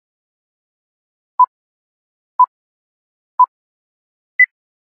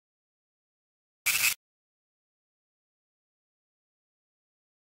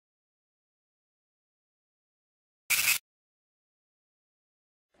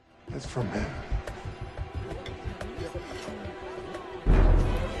It's from him.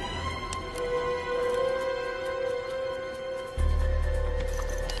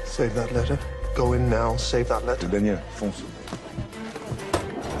 Save that letter. Go in now, save that letter. Daniel, fonce.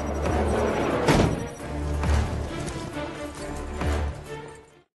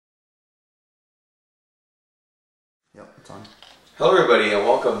 Yep, it's on. Hello everybody and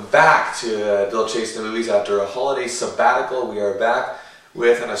welcome back to Bill Chasing the Movies. After a holiday sabbatical, we are back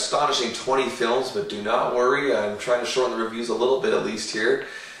with an astonishing 20 films, but do not worry, I'm trying to shorten the reviews a little bit at least here.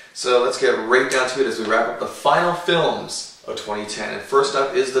 So let's get right down to it as we wrap up the final films of 2010. And first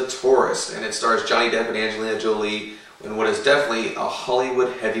up is The Tourist, and it stars Johnny Depp and Angelina Jolie in what is definitely a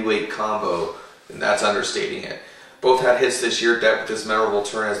Hollywood heavyweight combo, and that's understating it. Both had hits this year, Depp with his memorable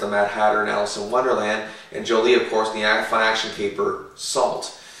turn as the Mad Hatter in Alice in Wonderland, and Jolie, of course, in the fun action caper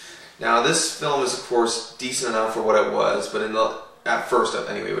Salt. Now, this film is, of course, decent enough for what it was, but at first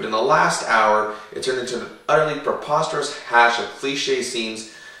anyway, but in the last hour, it turned into an utterly preposterous hash of cliche scenes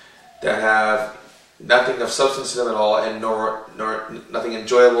that have nothing of substance to them at all, and nor nothing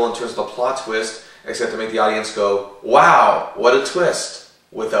enjoyable in terms of the plot twist, except to make the audience go, "Wow, what a twist!"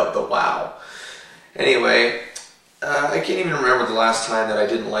 without the wow. Anyway, I can't even remember the last time that I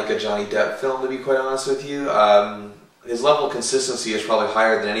didn't like a Johnny Depp film, to be quite honest with you. His level of consistency is probably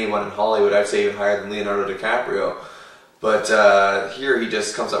higher than anyone in Hollywood. I'd say even higher than Leonardo DiCaprio. But here he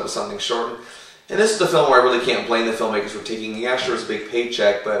just comes up with something short. And this is the film where I really can't blame the filmmakers for taking, yeah, sure, it's a big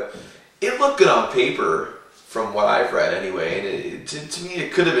paycheck, but it looked good on paper from what I've read anyway. And to me,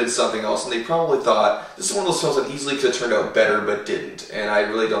 it could have been something else. And they probably thought, this is one of those films that easily could have turned out better, but didn't. And I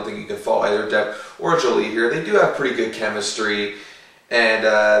really don't think you can fault either Depp or Jolie here. They do have pretty good chemistry. And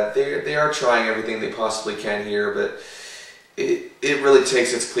they are trying everything they possibly can here, but it really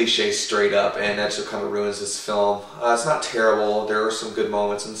takes its cliches straight up, and that's what kind of ruins this film. It's not terrible. There are some good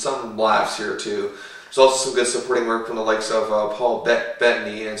moments and some laughs here too. There's also some good supporting work from the likes of Paul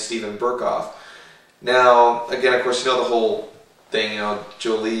Bettany and Steven Berkoff. Now, again, of course, you know the whole thing. You know,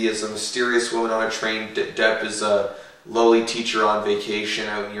 Jolie is a mysterious woman on a train. Depp is a lowly teacher on vacation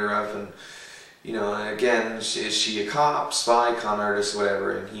out in Europe, and you know, and again, is she a cop, spy, con artist,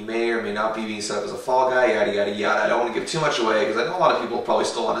 whatever? And he may or may not be being set up as a fall guy, yada yada yada. I don't want to give too much away because I know a lot of people probably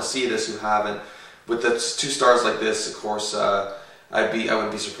still want to see this who haven't. With the 2 stars like this, of course, I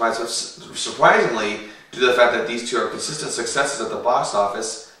wouldn't be surprised. But surprisingly, due to the fact that these two are consistent successes at the box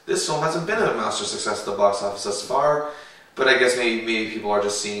office, this film hasn't been a master success at the box office thus far. But I guess maybe people are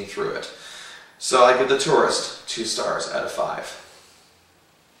just seeing through it. So I give The Tourist 2 stars out of 5.